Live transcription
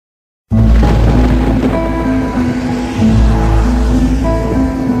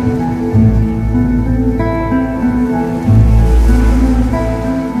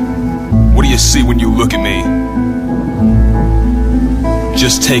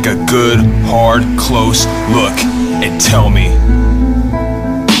Just take a good, hard, close look and tell me.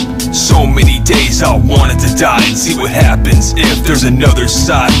 So many days I wanted to die and see what happens if there's another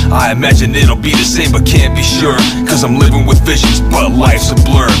side. I imagine it'll be the same but can't be sure, cause I'm living with visions but life's a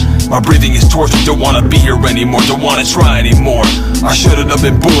blur. My breathing is tortured, don't wanna be here anymore, don't wanna try anymore. I shouldn't have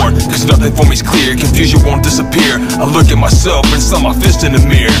been born, cause nothing for me's clear. Confusion won't disappear. I look at myself and slam my fist in the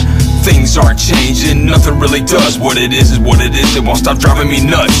mirror. Things aren't changing, nothing really does. What it is what it is, it won't stop driving me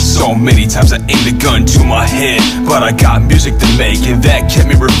nuts. So many times I aimed a gun to my head, but I got music to make and that kept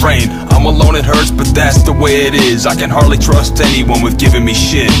me refrained. I'm alone, it hurts, but that's the way it is. I can hardly trust anyone with giving me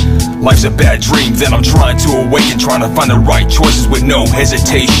shit. Life's a bad dream, then I'm trying to awaken, trying to find the right choices with no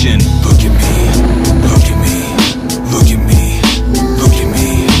hesitation. Look at me, look at me, look at me, look at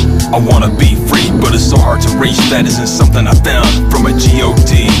me. I wanna be free, but it's so hard to reach. That isn't something I found from a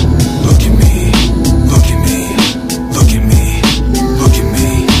G.O.D. Look at me, look at me, look at me, look at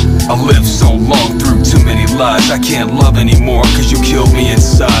me. I lived so long through too many lies. I can't love anymore cause you killed me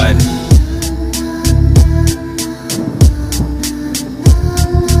inside.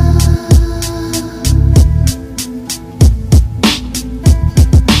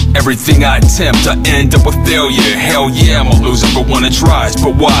 Everything I attempt, I end up with failure. Hell yeah, I'm a loser for one that tries,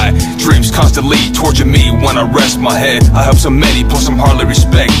 but why? Dreams constantly torture me when I rest my head. I help so many, plus I'm hardly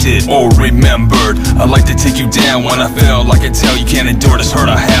respected or remembered. I like to take you down when I feel like I tell you can't endure this hurt,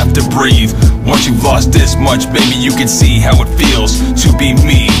 I have to breathe. Once you've lost this much, baby, you can see how it feels to be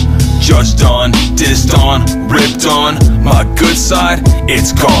me. Judged on, dissed on, ripped on. My good side,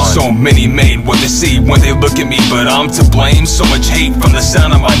 it's gone. So many made what they see when they look at me, but I'm to blame. So much hate from the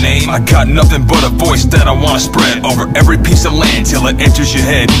sound of my name. I got nothing but a voice that I wanna spread over every piece of land till it enters your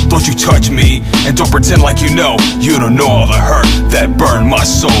head. Don't you touch me, and don't pretend like you know. You don't know all the hurt that burned my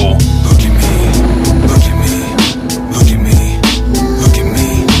soul. Look at me, look at me, look at me, look at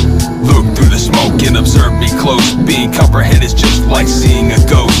me. Look through the smoke and observe me close. Being comprehended is just like seeing a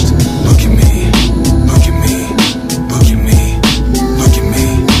ghost. Look at me, look at me, look at me, look at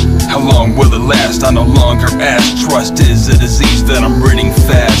me. How long will it last? I no longer ask. Trust is a disease that I'm breeding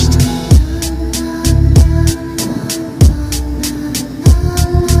fast.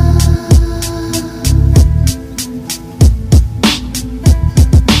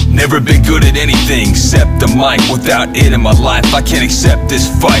 Never been good at anything except the mic. Without it in my life, I can't accept this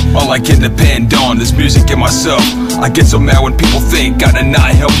fight. All I can depend on is music and myself. I get so mad when people think gotta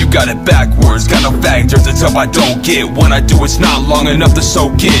not help. You got it backwards, got no factors. It's up I don't get. When I do, it's not long enough to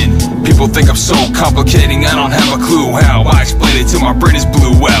soak in. People think I'm so complicating, I don't have a clue how. I explain it till my brain is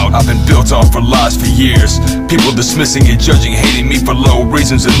blew out. I've been built on for lies for years. People dismissing and judging, hating me for low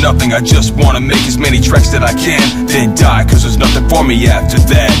reasons and nothing. I just wanna make as many tracks that I can, then die, cause there's nothing for me after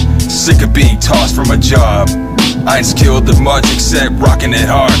that. Sick of being tossed from a job. I ain't skilled at much except rocking it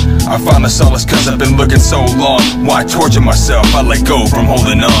hard. I found a solace cause I've been looking so long. Why torture myself? I let go from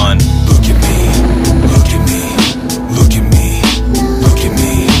holding on. Look at me, look at me, look at me, look at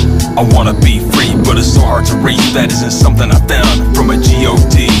me. I wanna be free, but it's so hard to reach. That isn't something I found from a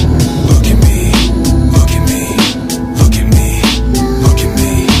G.O.D. Look at me, look at me, look at me, look at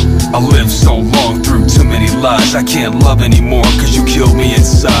me. I lived so long through too many lies. I can't love anymore cause you killed me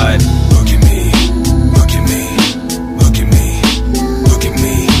inside. Look at me, look at me, look at me, look at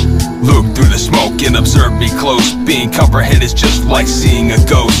me. Look through the smoke and observe me close. Being comprehended is just like seeing a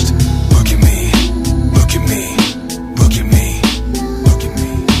ghost. Look at me, look at me, look at me, look at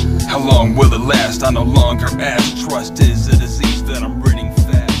me. How long will it last? I no longer ask. Trust is